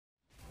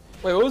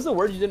Wait, what was the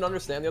word you didn't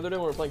understand the other day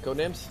when we were playing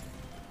Codenames?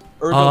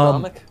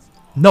 Ergonomic?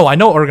 No, I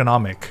know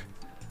ergonomic.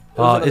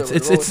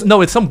 It's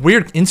No, it's some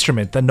weird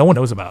instrument that no one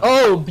knows about.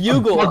 Oh,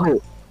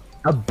 bugle.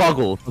 A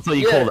bugle. That's what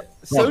you call it.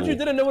 Soju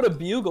didn't know what a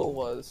bugle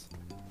was.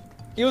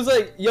 He was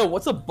like, "Yo,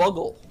 what's a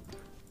bugle?"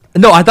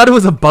 No, I thought it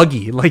was a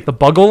buggy, like the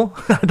bugle.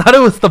 I thought it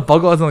was the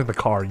bugle as in like the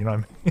car. You know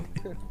what I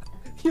mean?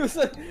 he was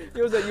like,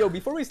 "Yo,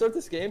 before we start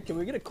this game, can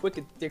we get a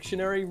quick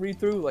dictionary read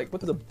through? Like,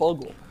 what is a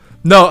bugle?"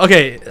 No,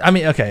 okay. I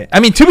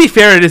mean, to be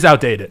fair, it is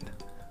outdated.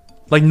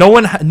 Like no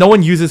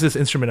one uses this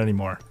instrument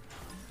anymore.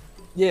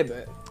 Yeah,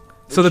 but.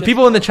 So the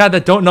people in the chat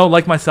that don't know,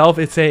 like myself,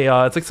 it's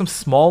like some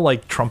small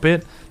like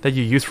trumpet that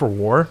you use for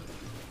war,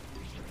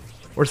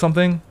 or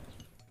something.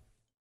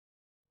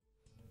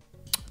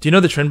 Do you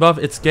know the Trin buff?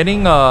 It's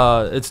getting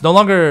it's no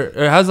longer,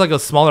 it has like a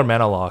smaller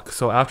mana lock.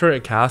 So after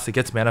it casts, it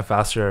gets mana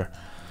faster.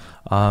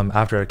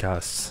 After it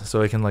casts,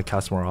 so it can like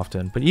cast more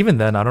often. But even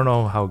then, I don't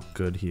know how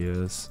good he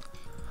is.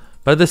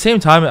 But at the same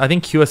time, I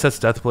think QSS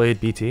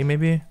Deathblade BT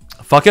maybe.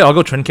 Fuck it, I'll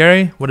go Trin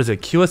carry. What is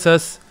it?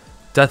 QSS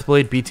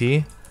Deathblade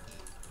BT.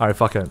 All right,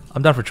 fuck it.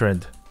 I'm down for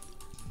Trend.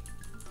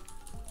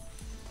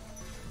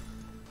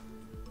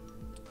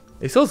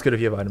 ASOL is good if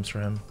you have items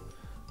for him,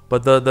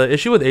 but the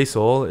issue with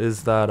ASOL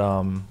is that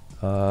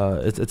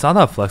it's not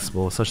that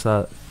flexible, such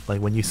that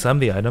like when you slam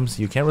the items,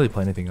 you can't really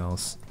play anything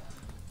else.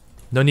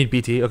 No need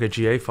BT. Okay,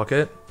 GA. Fuck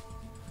it.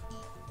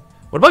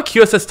 What about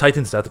QSS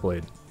Titan's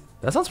Deathblade?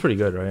 That sounds pretty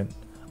good, right?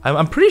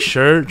 I'm pretty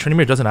sure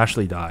Trinimir doesn't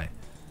actually die.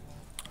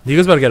 You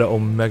guys about to get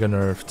Omega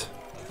nerfed.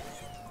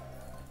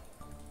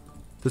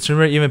 Does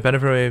Trinimir even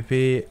benefit from AP?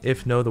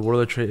 If no, the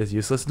Warlord trait is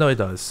useless. No, it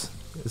does.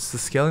 It's the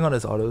scaling on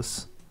his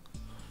autos.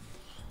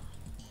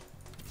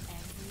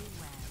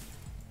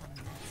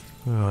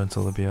 Oh,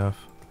 until the BF.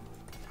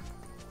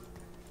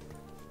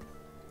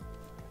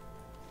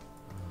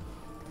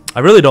 I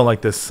really don't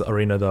like this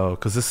arena though,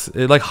 cause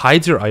it like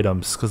hides your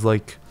items, cause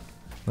like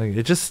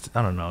it just,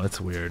 I don't know,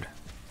 it's weird.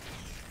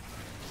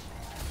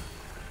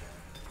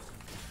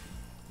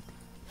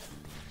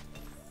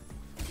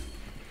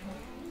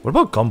 What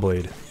about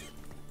Gunblade?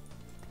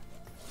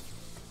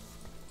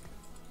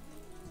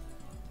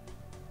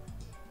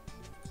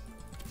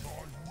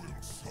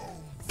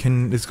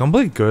 Is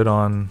Gunblade good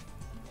on?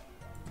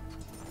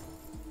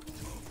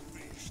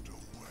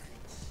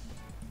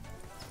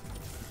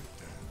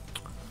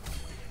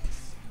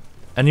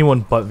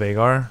 Anyone but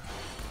Veigar?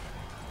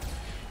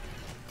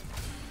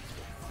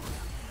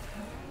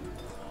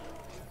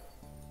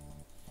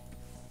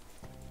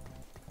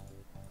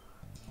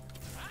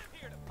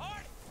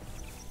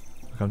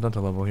 Okay, I'm done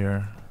to level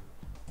here.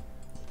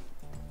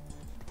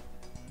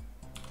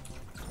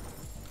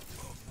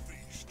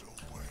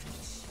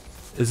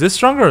 Is this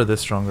stronger or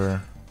this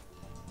stronger?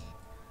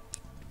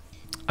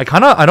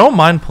 I don't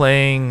mind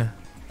playing.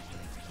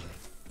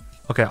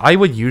 Okay, I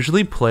would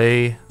usually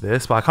play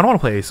this, but I kind of want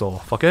to play ASOL.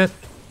 Fuck it.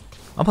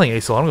 I'm playing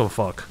ASOL. I don't give a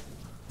fuck.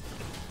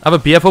 I have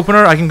a BF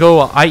opener. I can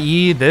go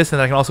IE this,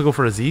 and I can also go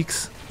for a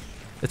Zeeks.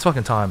 It's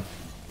fucking time.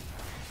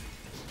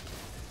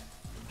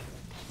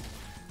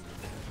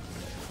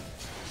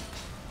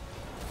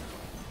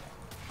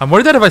 I'm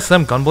worried that if I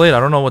slam Gunblade, I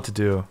don't know what to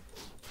do.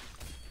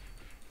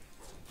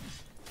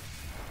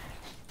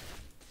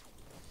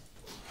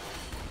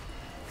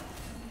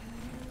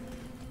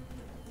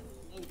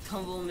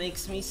 Tumble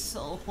makes me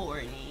so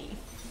horny.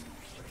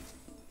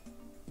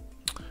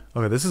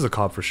 Okay, this is a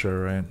cop for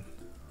sure, right?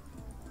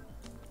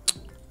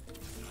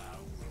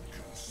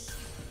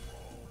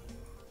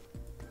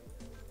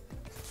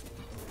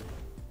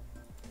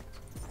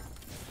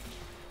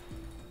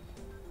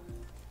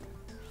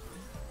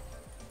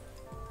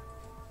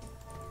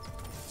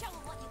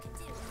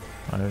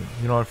 Alright,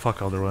 you know what?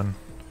 Fuck Elder One.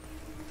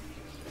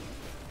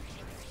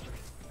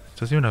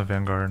 Doesn't even have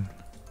Vanguard.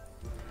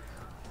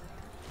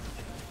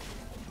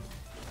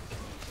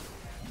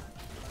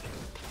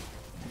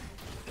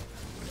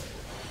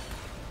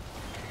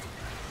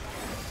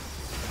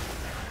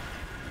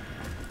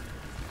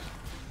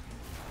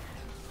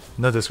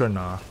 No Discord,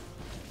 nah.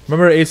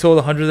 Remember ASOL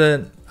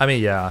 100 I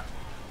mean, yeah.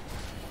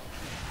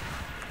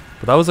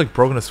 But that was like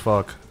broken as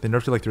fuck. They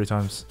nerfed it like 3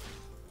 times.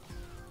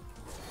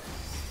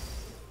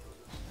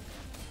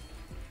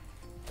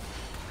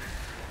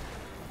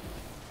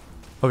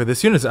 Okay,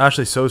 this unit is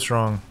actually so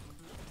strong.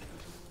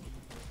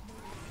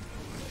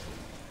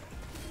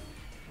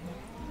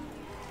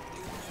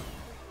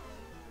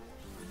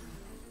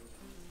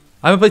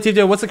 I haven't played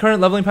TFT. What's the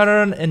current leveling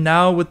pattern? And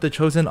now with the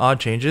chosen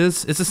odd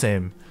changes, it's the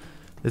same.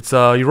 It's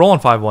you roll on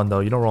 5-1 though.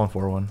 You don't roll on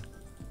 4-1.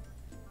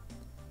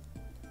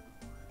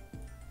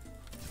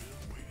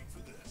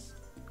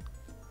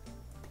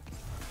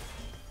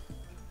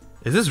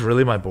 Is this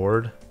really my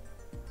board?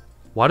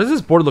 Why does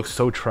this board look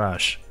so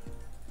trash?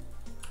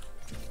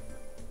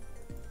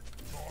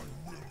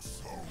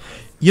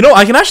 You know,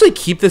 I can actually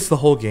keep this the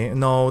whole game.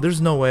 No,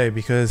 there's no way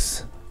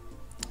because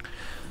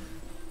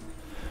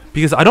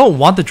I don't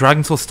want the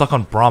Dragon Soul stuck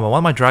on Braum. I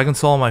want my Dragon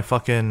Soul on my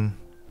fucking.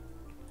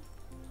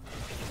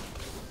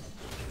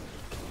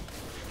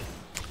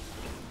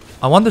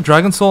 I want the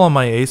Dragon Soul on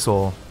my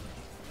ASOL.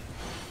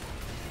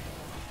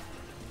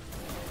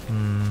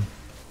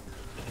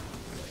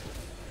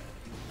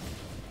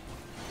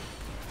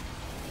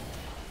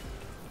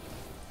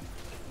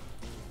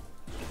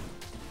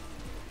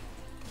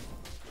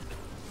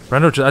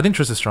 Brando, I think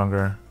Triss is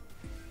stronger.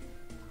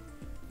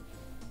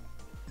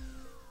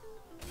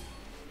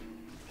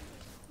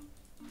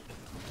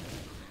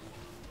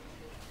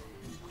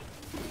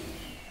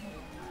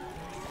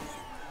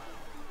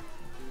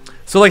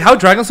 So like how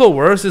Dragon Soul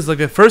works is like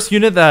the first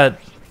unit that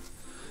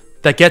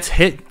gets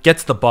hit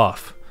gets the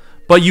buff,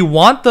 but you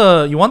want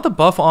the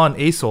buff on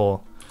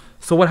ASOL.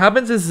 So what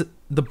happens is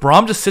the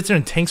Braum just sits there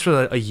and tanks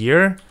for a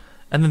year,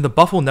 and then the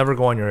buff will never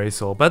go on your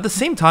ASOL. But at the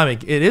same time,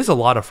 it is a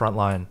lot of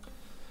frontline,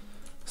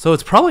 so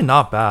it's probably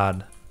not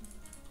bad.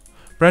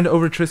 Brand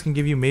over Triss can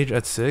give you mage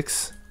at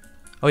 6.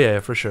 Oh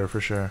yeah, for sure,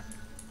 for sure.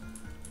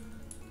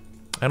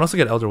 I can also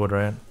get Elderwood,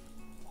 right?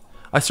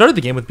 I started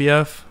the game with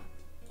BF.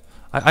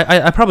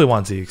 I probably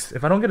want Zeke's.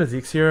 If I don't get a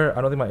Zeke's here,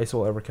 I don't think my ASOL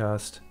will ever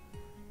cast.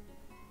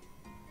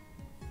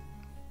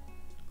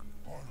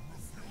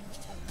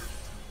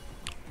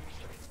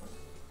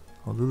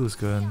 Oh, Lulu's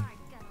good.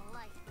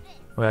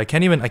 Wait, I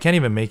can't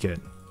even make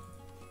it.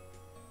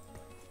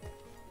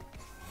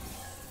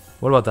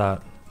 What about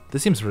that?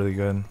 This seems really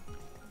good.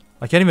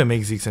 I can't even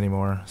make Zeke's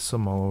anymore.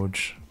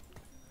 Samoj.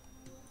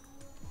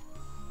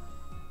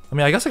 I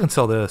mean, I guess I can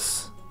sell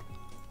this.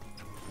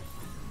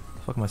 What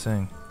the fuck am I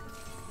saying?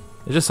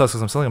 It just sucks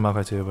because I'm selling a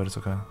Maokai too, but it's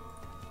okay.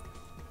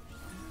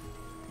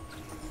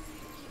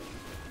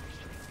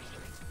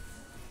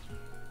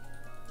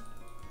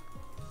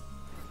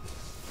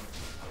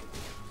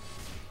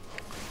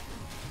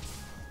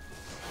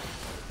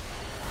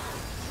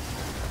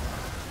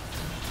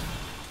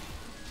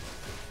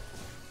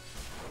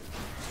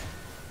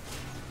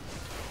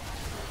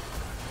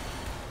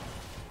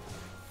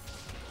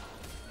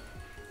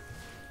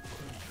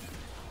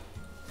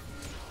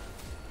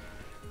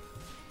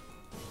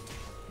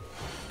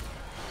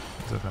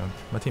 Okay.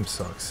 My team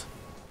sucks.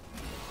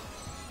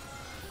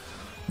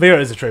 Veigar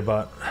is a trade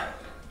bot.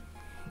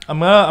 I'm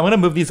gonna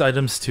move these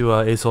items to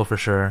ASOL for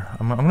sure.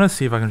 I'm gonna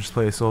see if I can just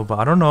play ASOL, but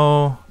I don't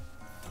know.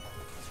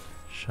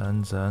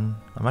 Shenzhen.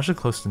 I'm actually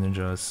close to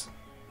ninjas.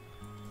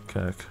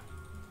 Okay.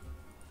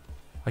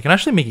 I can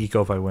actually make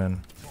eco if I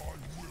win.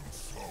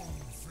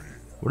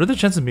 What are the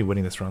chances of me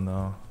winning this run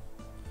though?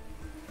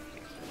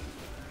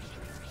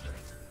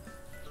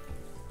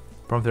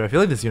 Problem 3. I feel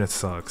like this unit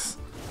sucks.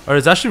 Or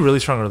it's actually really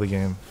strong early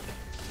game.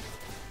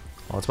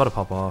 Oh, it's about to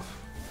pop off.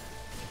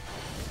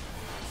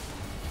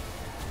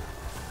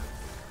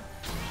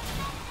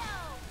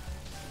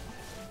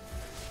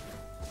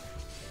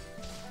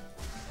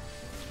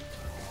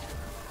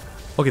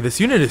 Okay,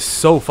 this unit is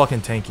so fucking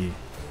tanky.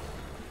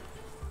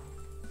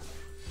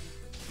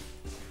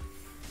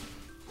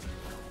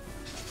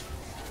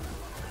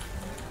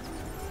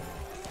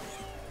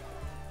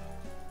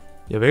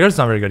 Yeah, Veigar's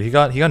not very good. He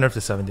got nerfed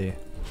to 70.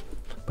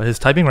 But his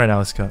typing right now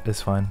is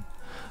fine.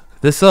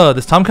 This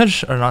Tom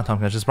Kench, or not Tom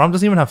Kench, this Braum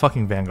doesn't even have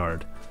fucking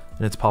Vanguard.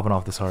 And it's popping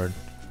off this hard.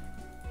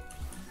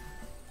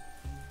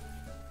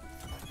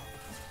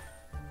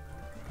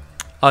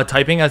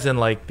 Typing as in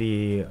like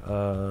the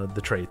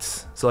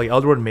traits. So like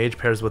Elderwood Mage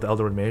pairs with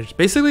Elderwood Mage.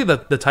 Basically the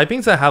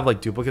typings that have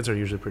like duplicates are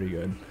usually pretty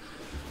good.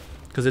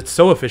 Because it's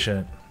so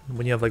efficient.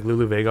 When you have like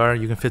Lulu Veigar,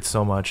 you can fit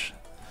so much.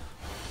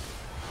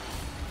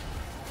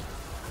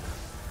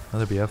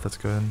 Another BF, that's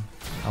good.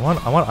 I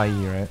want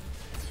IE, right?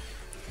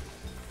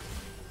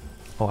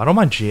 Oh, I don't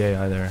mind GA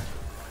either.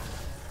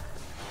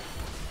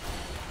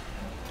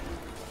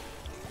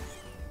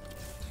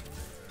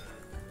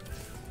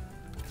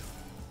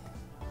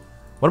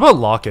 What about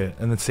Locket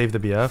and then save the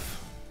BF?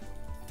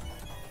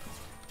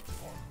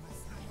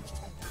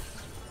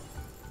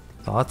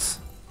 Thoughts?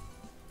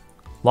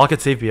 Locket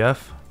save BF?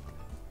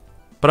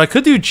 But I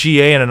could do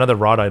GA and another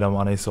rod item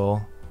on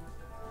ASOL.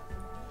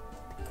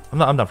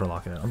 I'm down for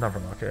Locket. I'm down for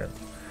Locket.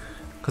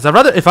 Because I'd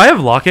rather, if I have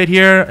Locket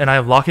here and I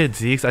have Locket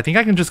Zeke's, I think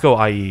I can just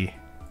go IE.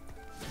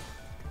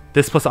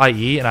 This plus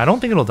IE, and I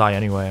don't think it'll die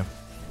anyway.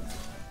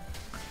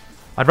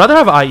 I'd rather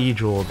have IE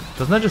jeweled.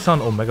 Doesn't that just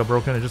sound Omega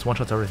broken? It just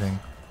one-shots everything.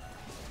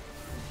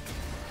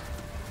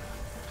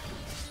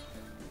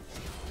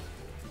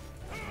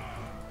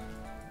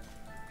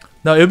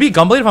 No, it would be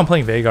Gunblade if I'm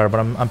playing Veigar, but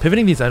I'm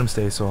pivoting these items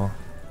to ASOL.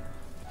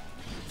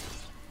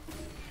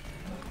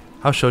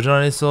 How's Shojin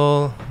on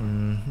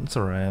ASOL? It's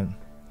alright.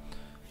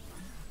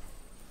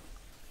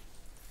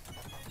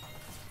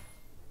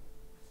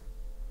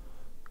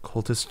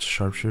 Cultist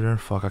Sharpshooter?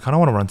 Fuck, I kinda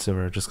wanna run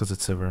Sivir just because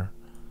it's Sivir.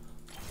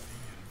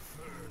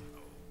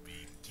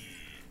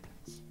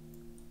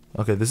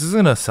 Okay, this is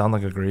gonna sound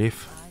like a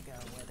grief.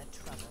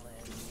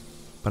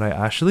 But I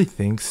actually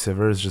think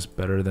Sivir is just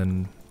better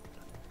than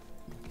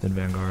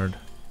Vanguard.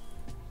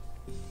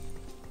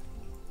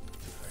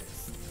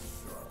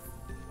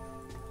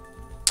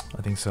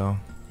 I think so.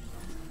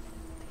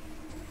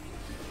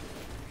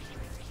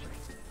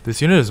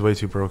 This unit is way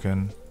too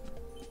broken.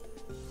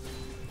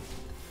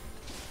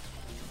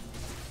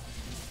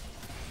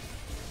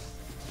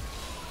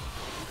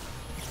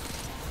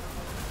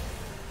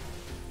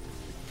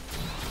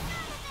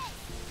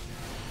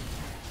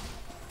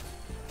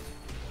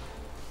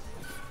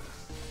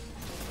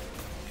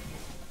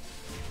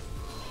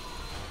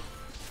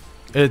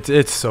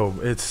 It's so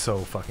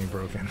fucking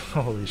broken.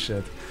 Holy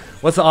shit.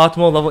 What's the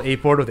optimal level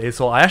 8 board with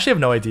ASOL? I actually have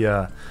no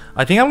idea.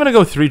 I think I'm gonna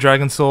go 3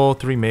 Dragon Soul,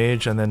 3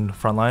 Mage, and then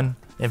frontline.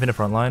 Infinite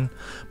frontline.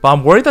 But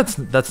I'm worried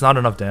that's not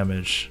enough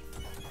damage.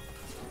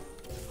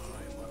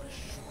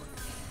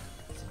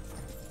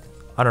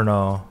 I don't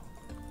know.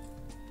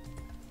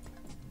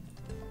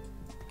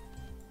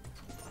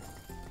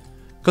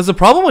 Because the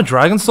problem with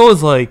Dragon Soul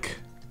is like...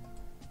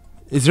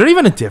 Is there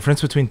even a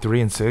difference between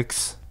 3 and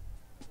 6?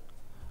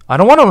 I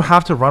don't want to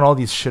have to run all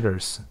these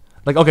shitters.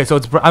 Like, okay, so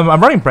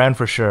I'm running Brand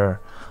for sure.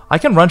 I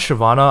can run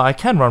Shyvana, I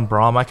can run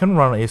Braum, I can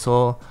run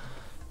ASOL.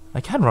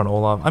 I can run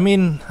Olaf. I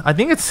mean, I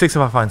think it's 6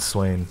 if I find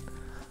Swain.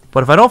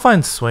 But if I don't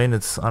find Swain,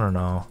 it's... I don't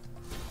know.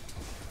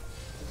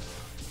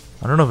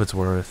 I don't know if it's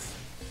worth.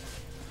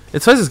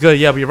 Its size is good,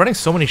 yeah, but you're running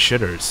so many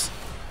shitters.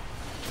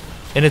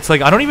 And it's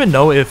like, I don't even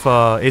know if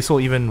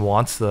ASOL even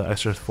wants the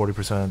extra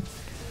 40%.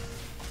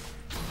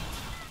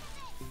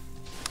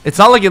 It's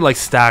not like it like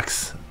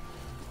stacks.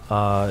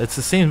 It's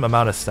the same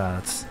amount of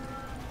stats.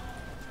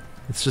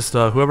 It's just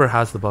whoever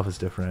has the buff is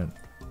different.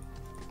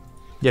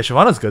 Yeah,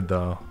 Shyvana's good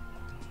though.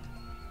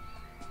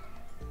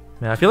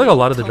 Man, I feel like a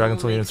lot of the Dragon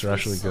Soul units are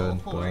actually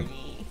good. But...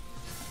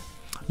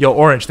 Yo,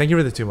 Orange, thank you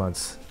for the 2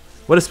 months.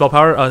 What is spell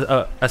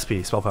power?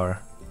 SP, spell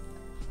power.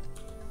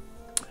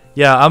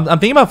 Yeah, I'm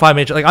thinking about 5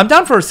 mage. Like, I'm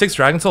down for 6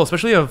 Dragon Soul,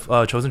 especially of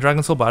Chosen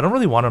Dragon Soul, but I don't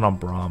really want it on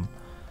Braum.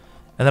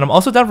 And then I'm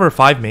also down for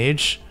 5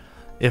 mage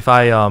if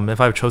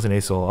I've chosen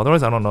ASOL.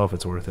 Otherwise, I don't know if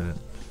it's worth it.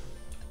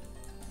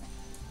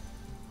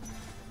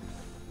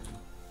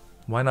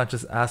 Why not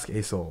just ask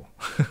ASOL?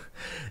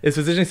 Is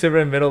positioning silver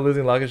in middle,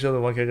 losing Locket Shield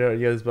and 1 character,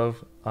 you guys buff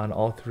on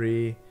all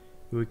 3,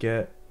 you would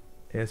get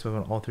AS buff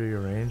on all 3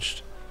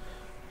 arranged?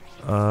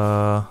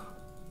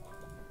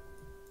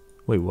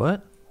 Wait,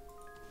 what?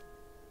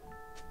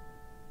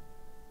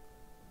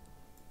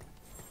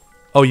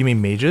 Oh, you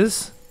mean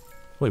mages?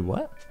 Wait,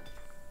 what?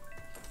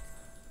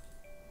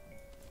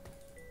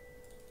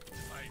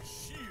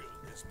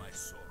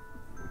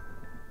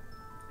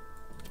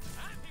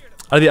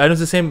 Are the items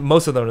the same?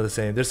 Most of them are the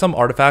same. There's some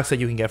artifacts that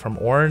you can get from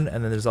Ornn,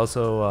 and then there's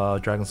also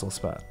Dragon Soul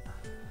Spat.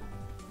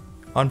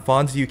 On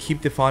Fawns, do you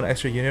keep the Fawn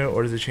extra unit,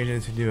 or does it change it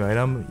into a new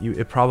item?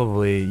 You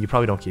probably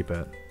don't keep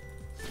it.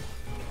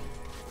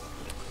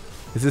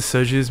 Is this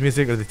Soju's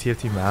music or the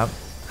TFT map?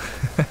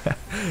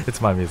 It's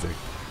my music.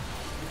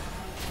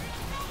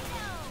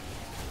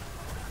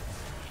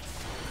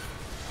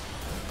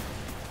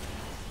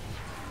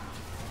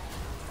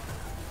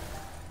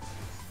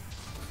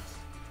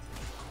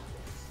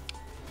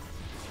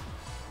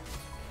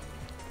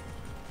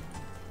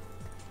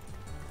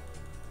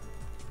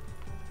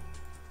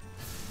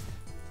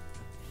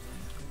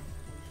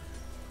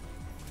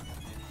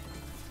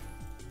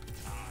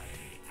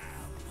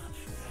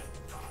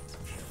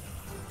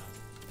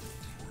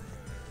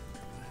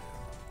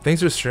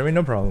 Thanks for streaming,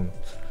 no problem.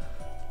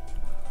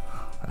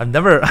 I've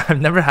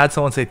never had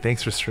someone say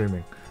thanks for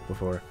streaming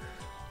before.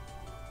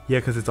 Yeah,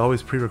 because it's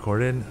always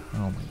pre-recorded.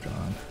 Oh my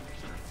god.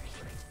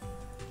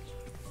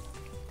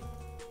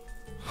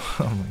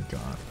 Oh my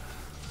god.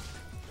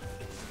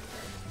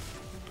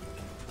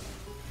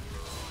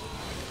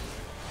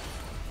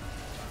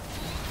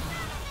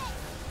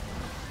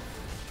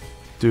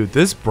 Dude,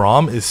 this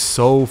Braum is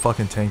so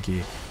fucking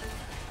tanky.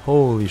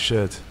 Holy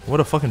shit. What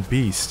a fucking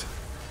beast.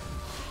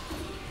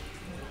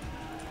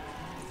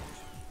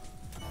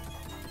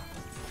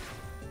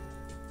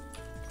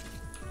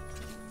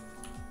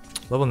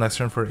 Level next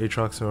turn for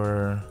Aatrox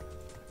or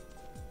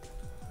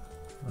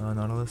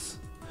Nautilus.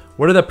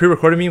 Where did that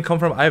pre-recorded meme come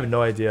from? I have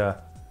no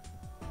idea.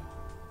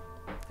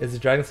 Is the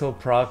Dragon Soul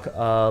proc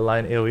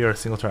line AoE or a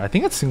single target? I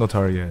think it's single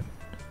target.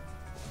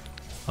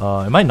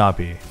 It might not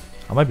be.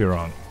 I might be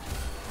wrong.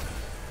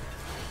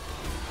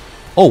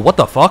 Oh, what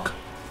the fuck?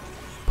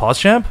 Pause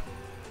champ?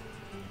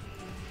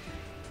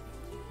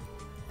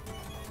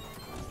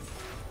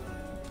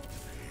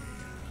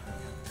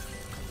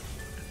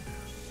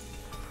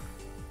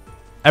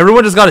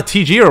 Everyone just got a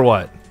TG or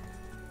what?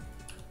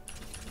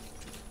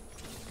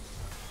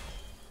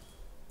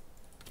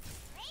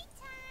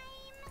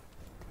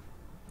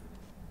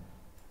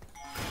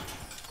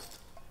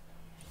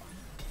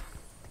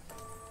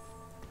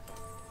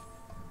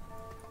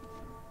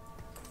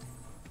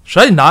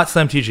 Should I not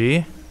slam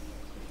TG?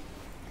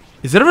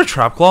 Is it ever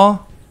Trap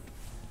Claw?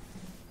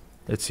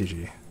 It's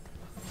TG.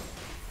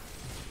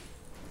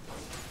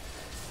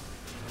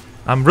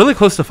 I'm really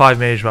close to 5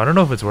 mage, but I don't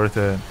know if it's worth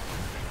it.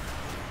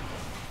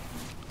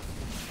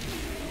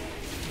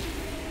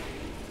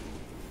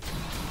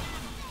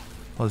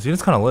 Oh, this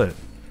unit's kind of lit.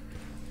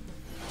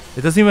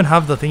 It doesn't even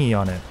have the thingy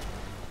on it.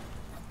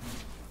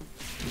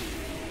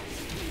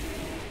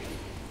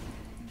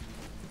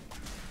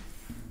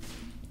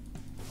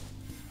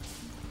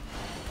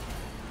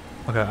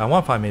 Okay, I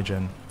want 5 mage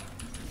in.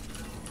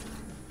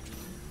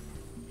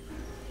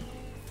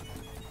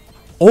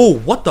 Oh,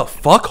 what the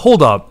fuck?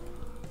 Hold up.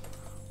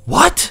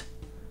 What?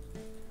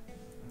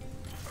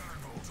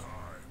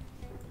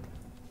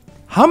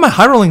 How am I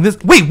high rolling this?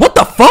 Wait, what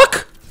the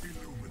fuck?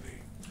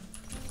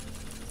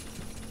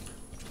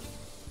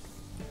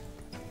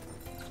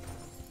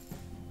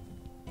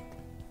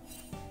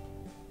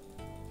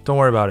 Don't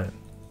worry about it.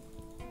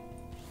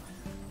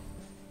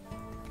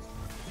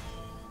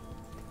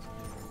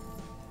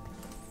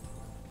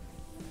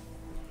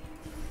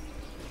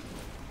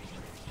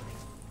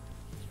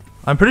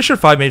 I'm pretty sure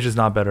 5 mage is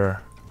not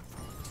better.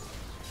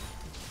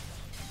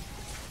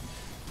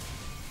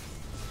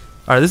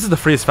 Alright, this is the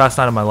freest fast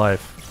 9 of my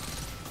life.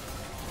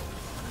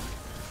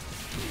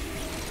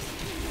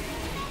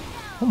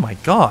 Oh my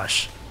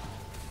gosh.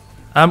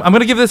 I'm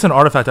gonna give this an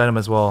artifact item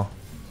as well.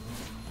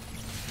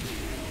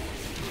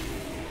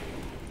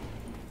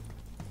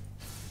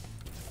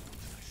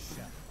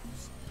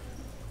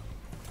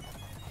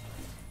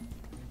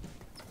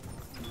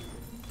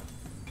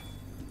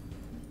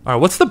 Alright,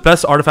 what's the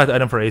best artifact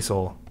item for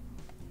ASOL?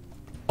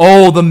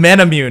 Oh, the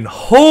Manamune.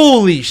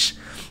 Holy sh...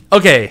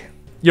 Okay,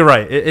 you're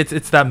right.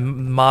 It's that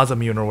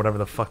Mazamune or whatever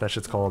the fuck that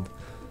shit's called.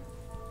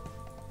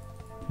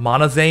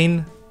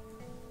 Monazane?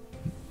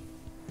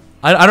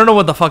 I don't know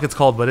what the fuck it's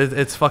called, but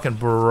it's fucking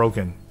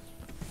broken.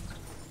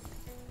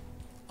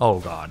 Oh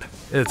god.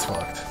 It's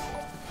fucked.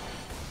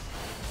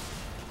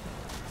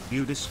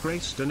 You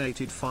disgrace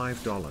donated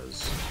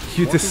 $5.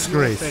 You What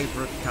disgrace. is your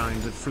favorite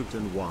kind of fruit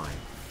and why?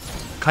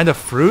 Kind of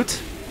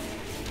fruit?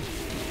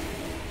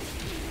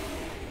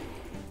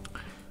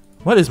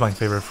 What is my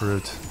favorite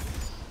fruit?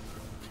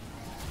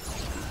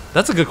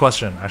 That's a good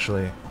question,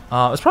 actually.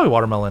 It's probably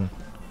watermelon.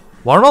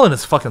 Watermelon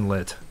is fucking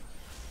lit.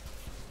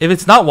 If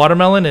it's not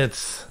watermelon,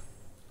 it's...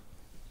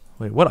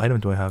 Wait, what item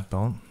do I have?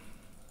 Don't.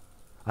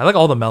 I like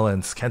all the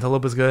melons.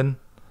 Cantaloupe is good.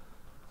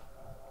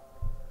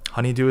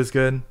 Honeydew is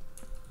good.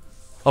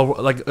 Oh,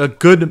 like a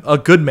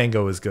good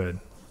mango is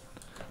good.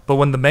 But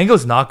when the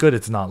mango's not good,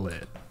 it's not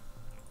lit.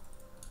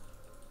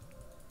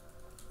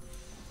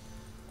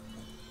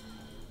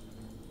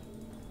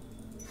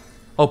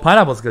 Oh,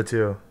 pineapple's good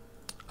too.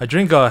 I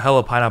drink a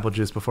hella pineapple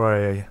juice before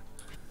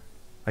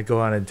I go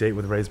on a date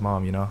with Ray's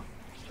mom, you know?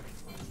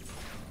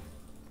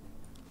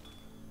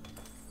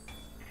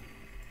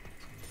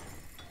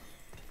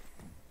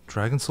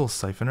 Dragon Soul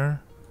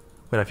Siphoner?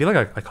 Wait, I feel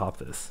like I copped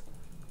this.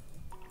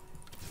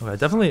 Okay,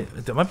 definitely...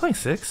 Am I playing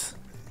 6?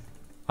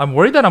 I'm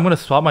worried that I'm going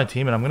to swap my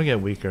team and I'm going to get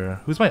weaker.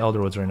 Who's my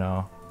Elderwoods right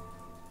now?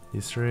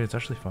 These 3? It's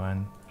actually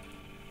fine.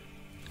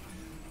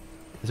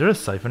 Is there a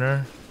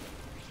Siphoner?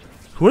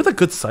 Who are the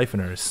good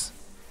Siphoners?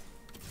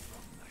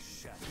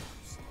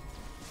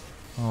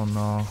 Oh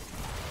no.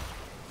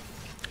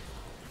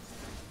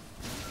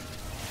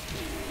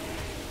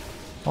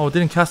 Oh, it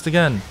didn't cast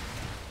again.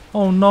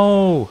 Oh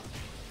no.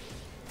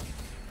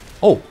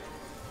 Oh.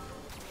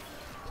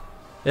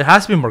 It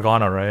has to be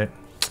Morgana, right?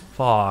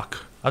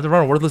 Fuck. I have to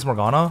run a worthless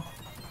Morgana?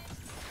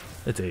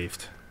 It's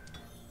 8th.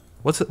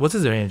 What's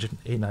his range?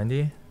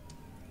 890?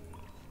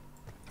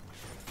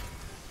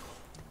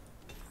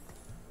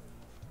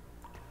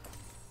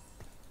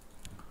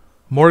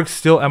 Morg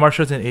still MR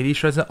shreds and 80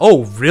 shreds now.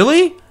 Oh,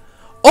 really?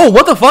 Oh,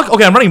 what the fuck?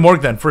 Okay, I'm running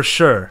Morg then, for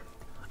sure.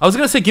 I was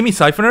gonna say give me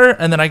Siphoner,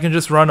 and then I can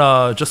just run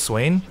just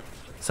Swain.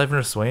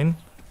 Siphoner Swain.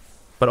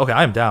 But okay,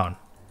 I am down.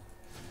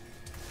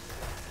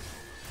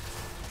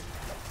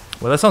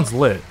 Well, that sounds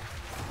lit.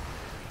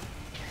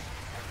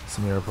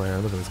 Samira player,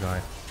 look at this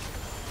guy.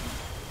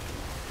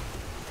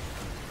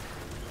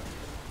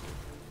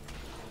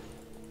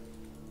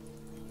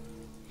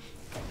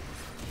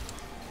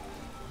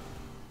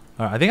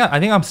 Alright, I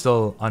think I'm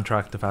still on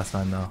track to fast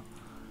 9 though.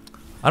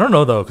 I don't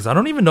know though, because I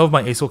don't even know if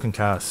my ASOL can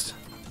cast.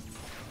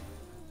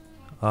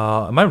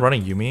 Am I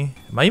running Yumi?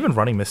 Am I even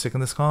running Mystic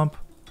in this comp?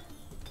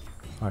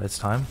 Alright, it's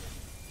time.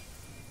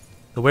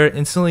 The wearer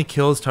instantly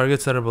kills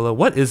targets that are below.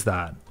 What is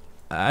that?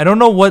 I don't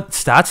know what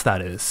stats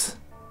that is.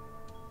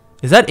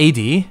 Is that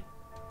AD?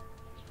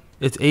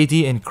 It's AD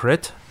and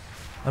crit?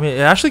 I mean,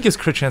 it actually gives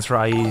crit chance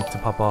for IE to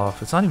pop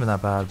off. It's not even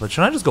that bad. But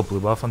should I just go blue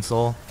buff on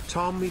Soul?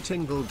 Tommy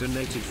Tingle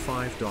donated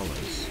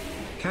 $5.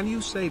 Can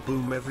you say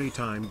boom every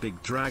time Big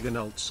Dragon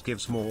ults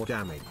gives more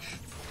damage?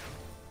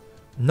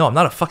 No, I'm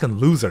not a fucking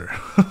loser.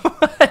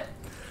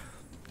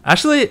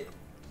 Actually,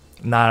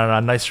 nah,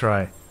 nice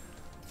try.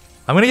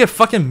 I'm gonna get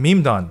fucking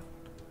memed on.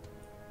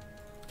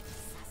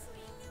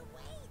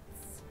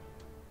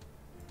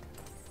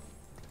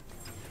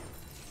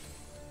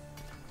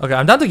 Okay,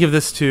 I'm down to give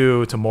this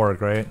to Morg,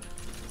 right?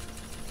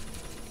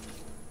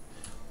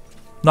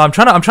 No, I'm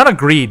trying to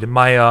greed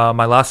my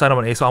my last item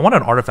on ASOL. I want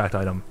an artifact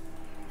item.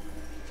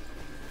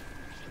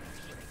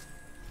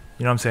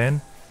 You know what I'm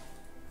saying?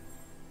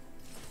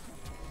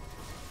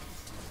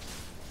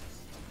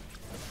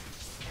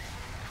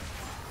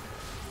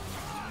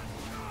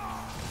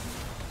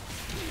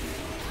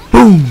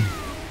 Boom!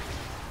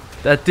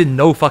 That did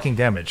no fucking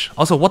damage.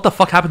 Also, what the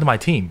fuck happened to my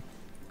team?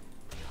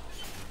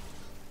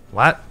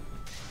 What?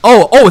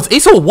 Oh, it's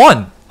ASOL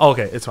 1! Oh,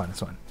 okay, it's fine, it's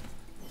fine.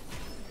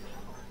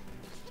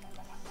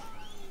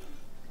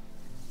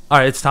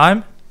 Alright, it's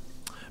time.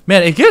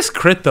 Man, it gives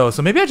crit though,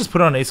 so maybe I just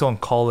put it on ASOL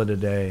and call it a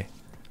day.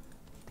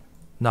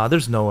 Nah,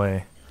 there's no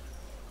way.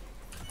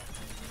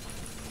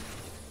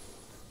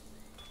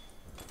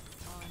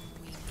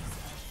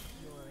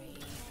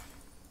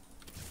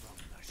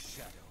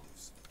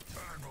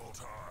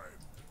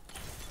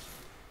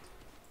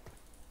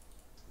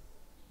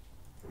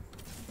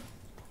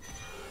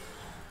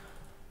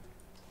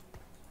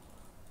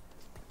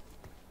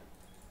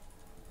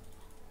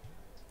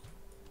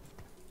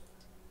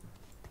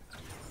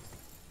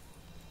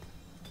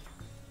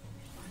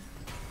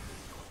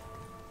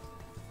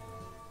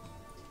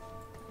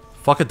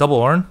 Fuck it, double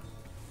Ornn.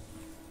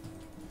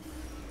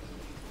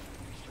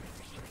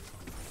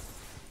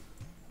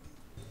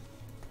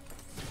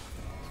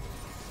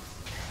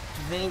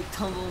 Vein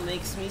tumble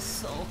makes me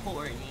so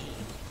horny.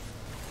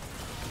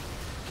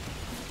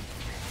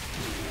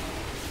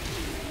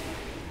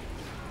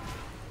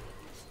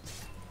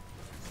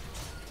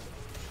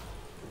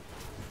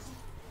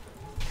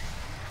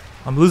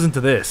 I'm losing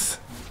to this.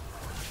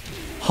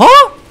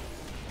 Huh?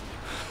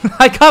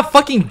 I got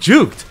fucking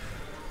juked.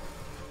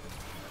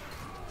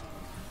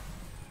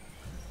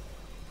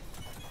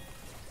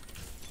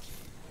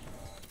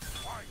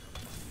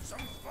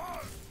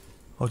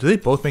 Oh, do they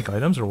both make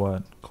items or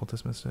what?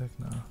 Cultist Mystic?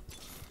 No.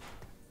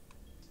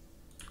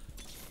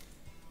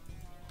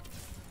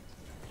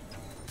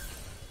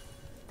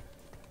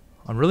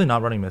 I'm really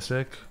not running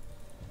Mystic.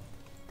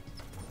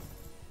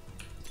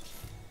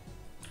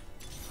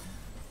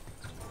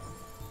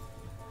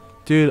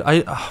 Dude,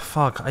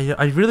 fuck.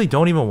 I really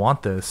don't even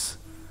want this.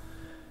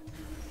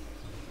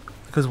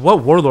 Because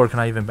what Warlord can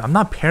I even... I'm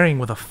not pairing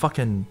with a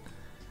fucking...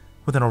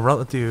 with an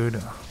Aurora...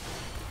 Dude.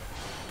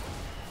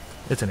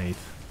 It's an 8th.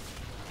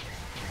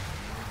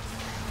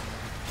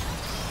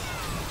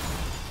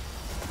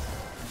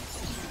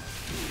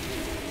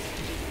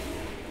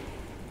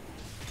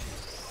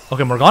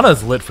 Okay, Morgana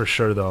is lit for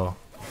sure, though.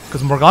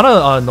 Because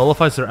Morgana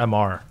nullifies their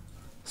MR.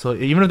 So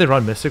even if they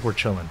run Mystic, we're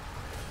chilling.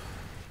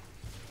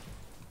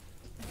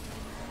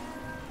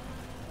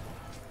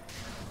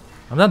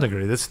 I'm not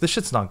agree. This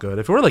shit's not good.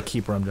 If we were like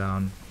keep Rem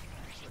down.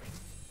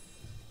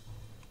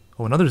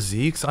 Oh, another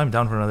Zeeks? I'm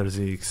down for another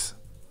Zeeks.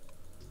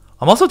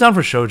 I'm also down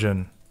for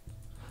Shojin.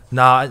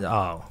 Nah,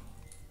 oh.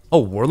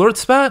 Oh, Warlord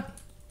Spat?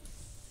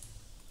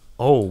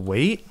 Oh,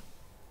 wait.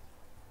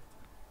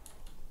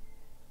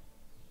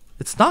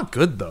 It's not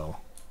good though.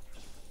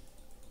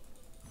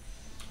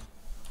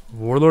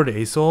 Warlord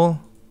ASOL?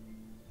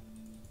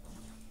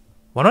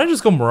 Why don't I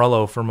just go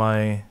Morello for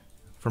my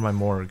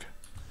Morg?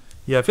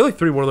 Yeah, I feel like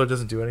 3 Warlord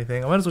doesn't do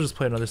anything. I might as well just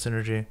play another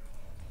synergy.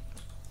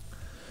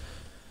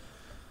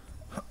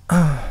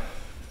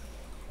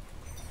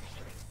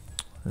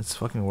 It's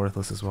fucking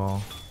worthless as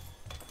well.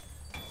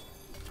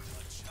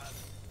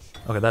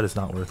 Okay, that is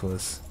not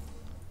worthless.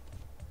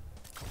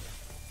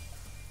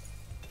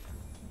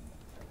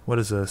 What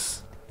is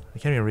this? I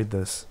can't even read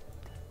this.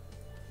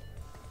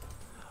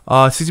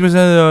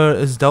 60%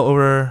 is dealt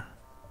over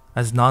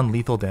as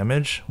non-lethal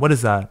damage. What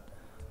is that?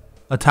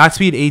 Attack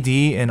speed, AD,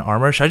 and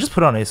armor. Should I just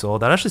put on ASOL?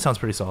 That actually sounds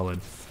pretty solid.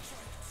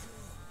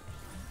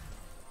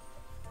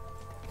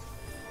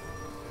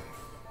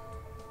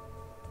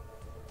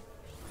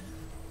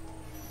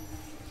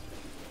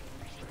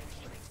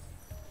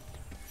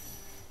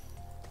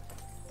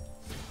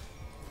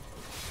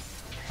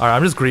 Alright,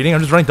 I'm just greeting. I'm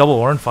just running double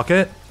Ornn. Fuck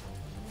it.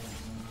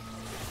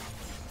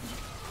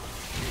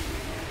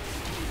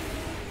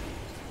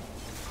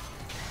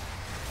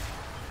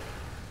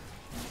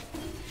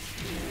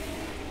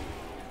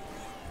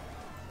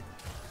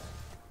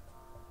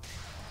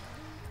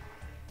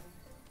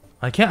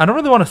 I don't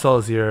really want to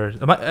sell Azir.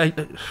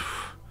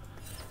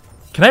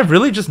 Can I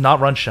really just not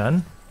run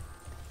Shen?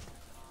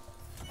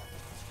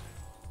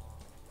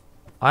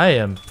 I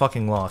am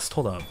fucking lost.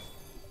 Hold up.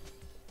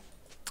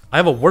 I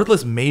have a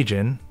worthless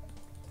Majin.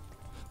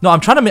 No, I'm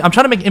trying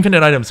to make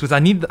infinite items because I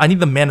need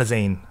the Mana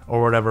Zane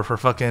or whatever for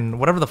fucking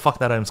whatever the fuck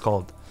that item's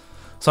called.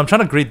 So I'm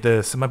trying to greet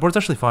this. And my board's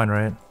actually fine,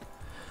 right?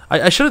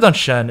 I should have done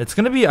Shen. It's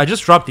gonna be I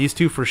just dropped these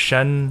 2 for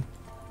Shen.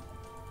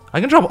 I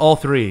can drop all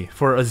 3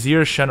 for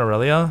Azir, Shen,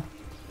 Aurelia.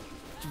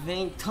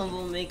 Vein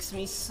tumble makes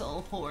me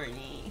so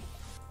horny.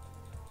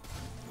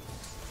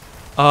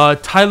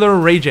 Tyler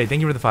Ray J,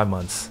 thank you for the 5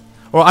 months.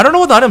 Or I don't know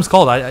what the item's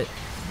called.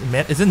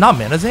 Is it not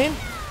Mana Zane?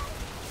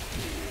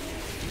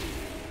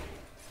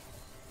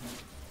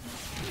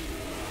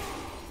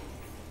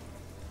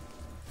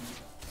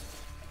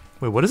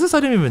 Wait, what does this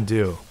item even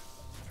do?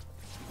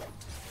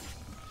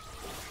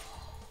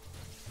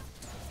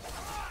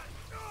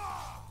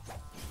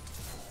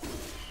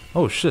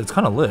 Oh shit, it's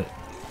kind of lit.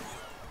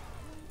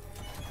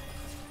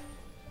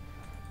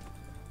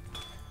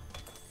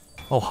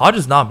 Oh, Hodge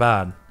is not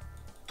bad.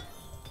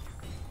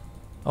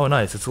 Oh,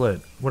 nice, it's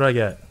lit. What did I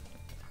get?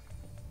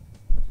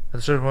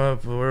 That's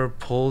where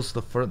pulls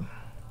the first.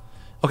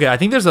 Okay, I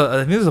think there's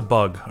a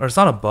bug, or it's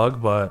not a bug,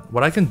 but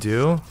what I can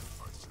do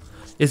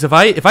is if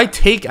I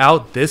take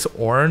out this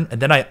Ornn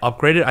and then I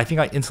upgrade it, I think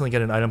I instantly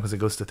get an item because it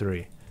goes to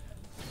 3.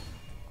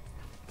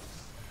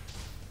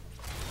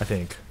 I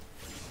think.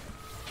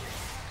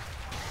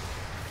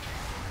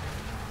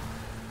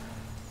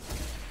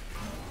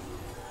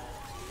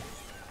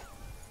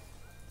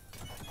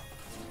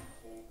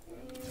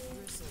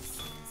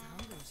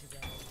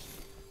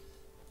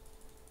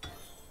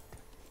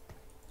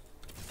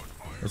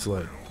 It's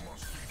lit.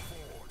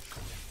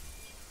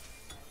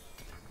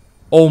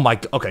 Oh my...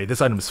 Okay,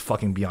 this item is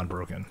fucking beyond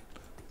broken.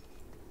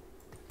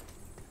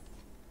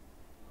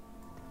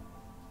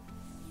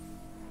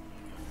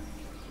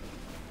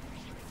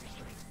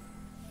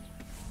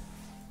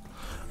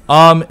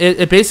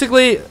 It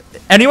basically...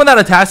 Anyone that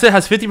attacks it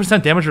has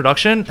 50% damage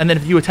reduction, and then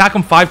if you attack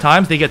them 5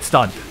 times, they get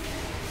stunned.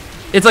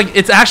 It's like,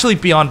 it's actually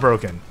beyond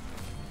broken.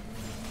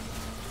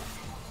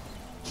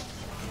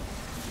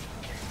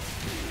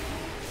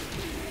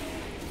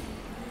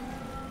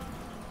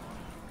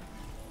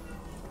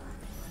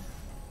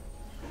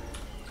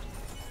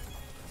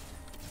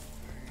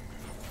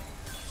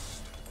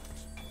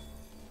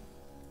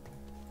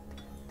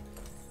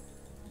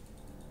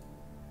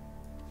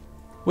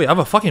 Wait, I have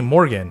a fucking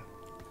Morgan.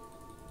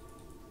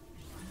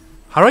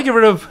 How do I get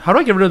rid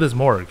of this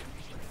Morg?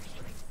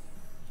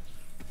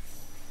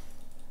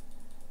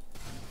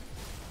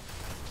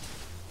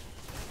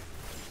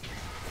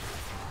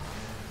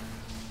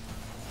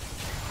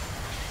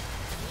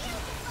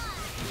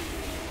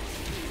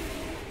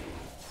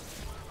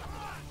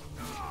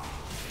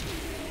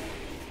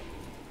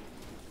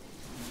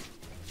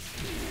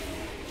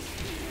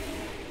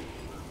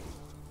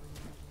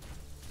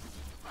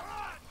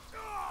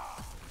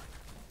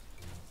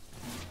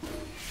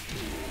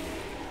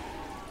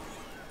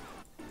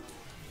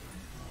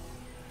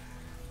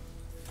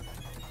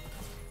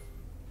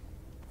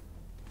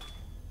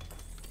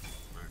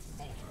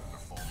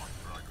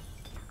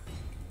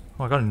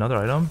 Oh, I got another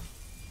item.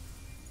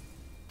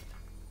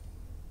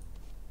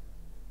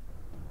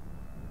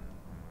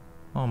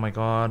 Oh my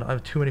god, I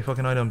have too many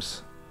fucking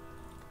items.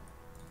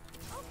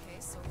 Okay,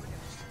 so we're doing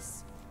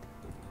this.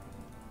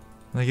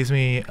 That gives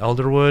me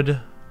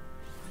Elderwood.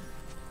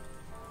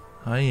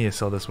 I need to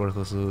sell this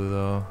worthless Lulu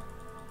though.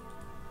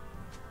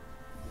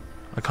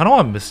 I kind of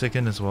want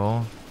Mystican as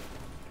well.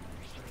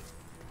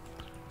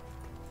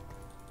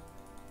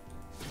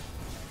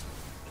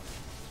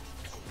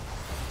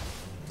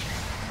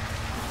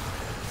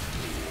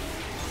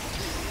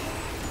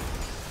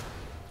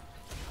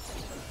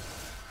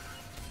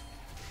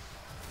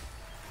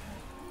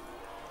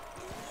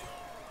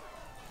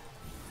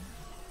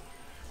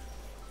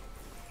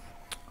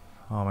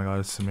 Oh my god,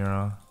 it's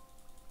Samira.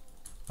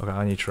 Okay,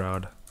 I need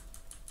Shroud.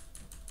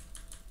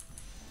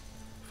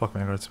 Fuck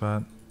Vanguard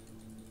Spat.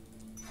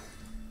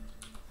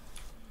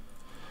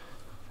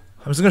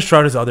 I'm just gonna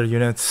Shroud his other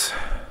units.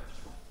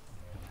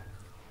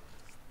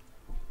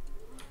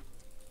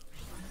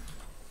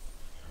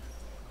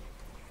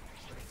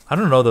 I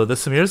don't know though,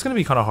 this Samira's gonna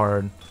be kinda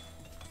hard.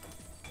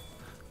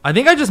 I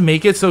think I just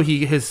make it so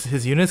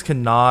his units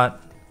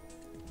cannot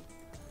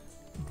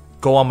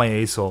go on my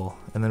ASOL,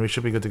 and then we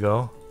should be good to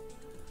go.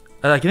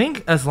 I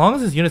think as long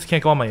as his units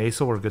can't go on my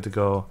ASOL, we're good to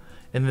go.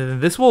 And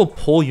then this will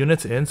pull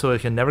units in so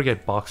it can never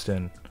get boxed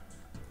in.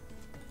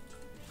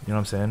 You know what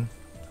I'm saying?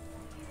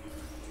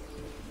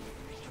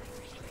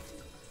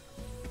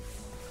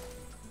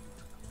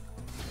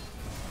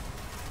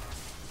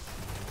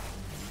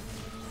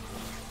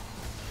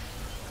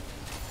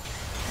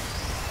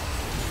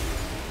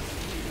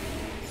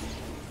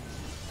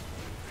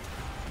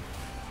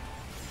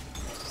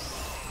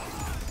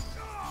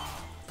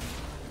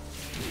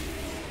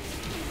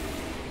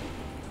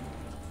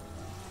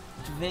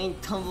 Vain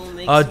tumble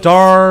makes me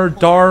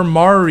Dar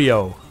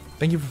Mario.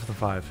 Thank you for the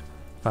 5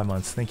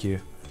 months. Thank you.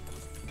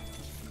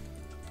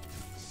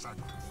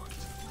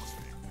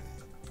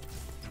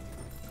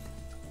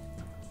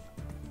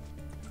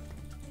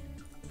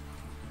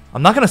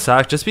 I'm not gonna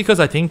sack just because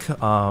I think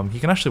he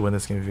can actually win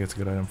this game if he gets a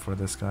good item for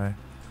this guy.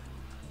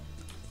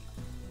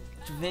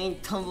 Vain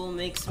tumble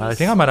makes me I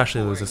think I might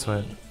actually lose this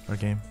fight or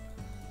game.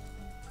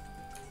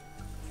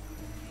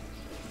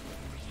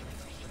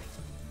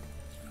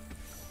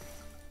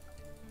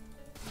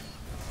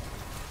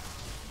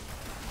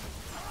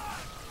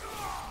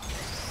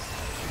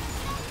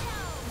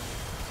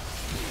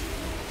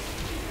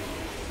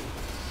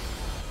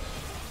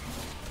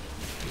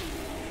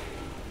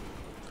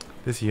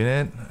 This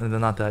unit, and then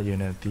not that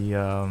unit.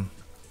 The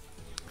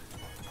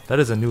that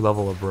is a new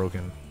level of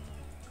broken.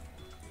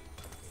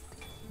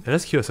 It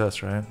has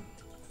QSS, right?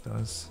 It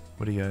does.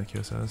 What do you get?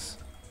 QSS.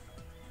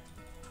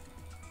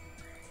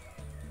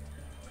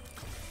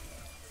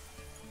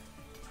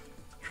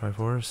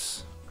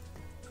 Triforce.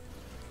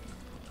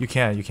 You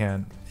can't. You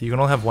can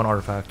only have one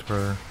artifact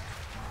per.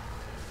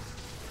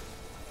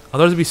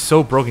 Otherwise, it'd be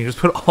so broken. You just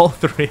put all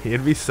 3.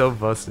 It'd be so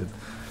busted.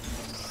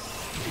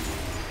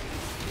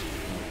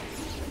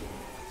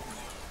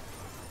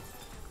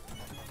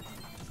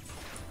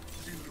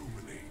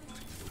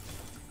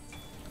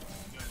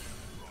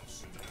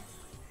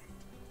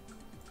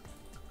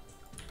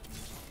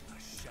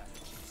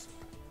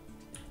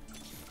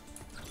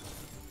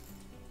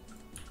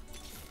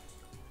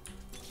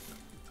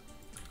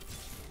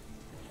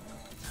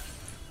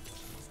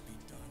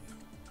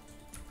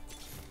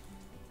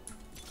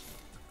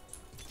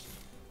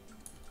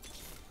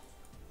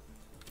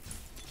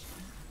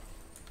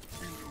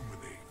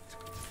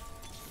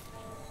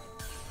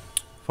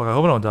 Fuck, I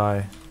hope I don't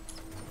die.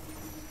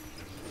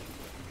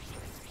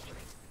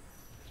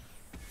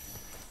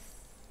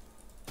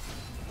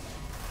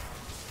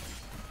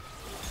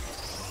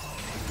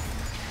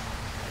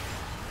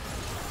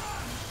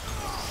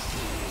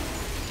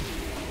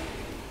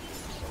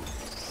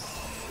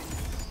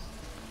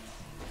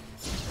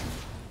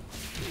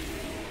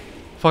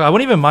 Fuck, I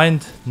wouldn't even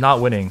mind not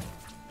winning.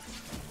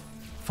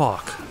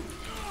 Fuck.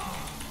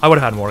 I would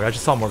have had Morg. I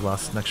just saw Morg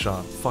last next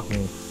shot. Fuck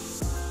me.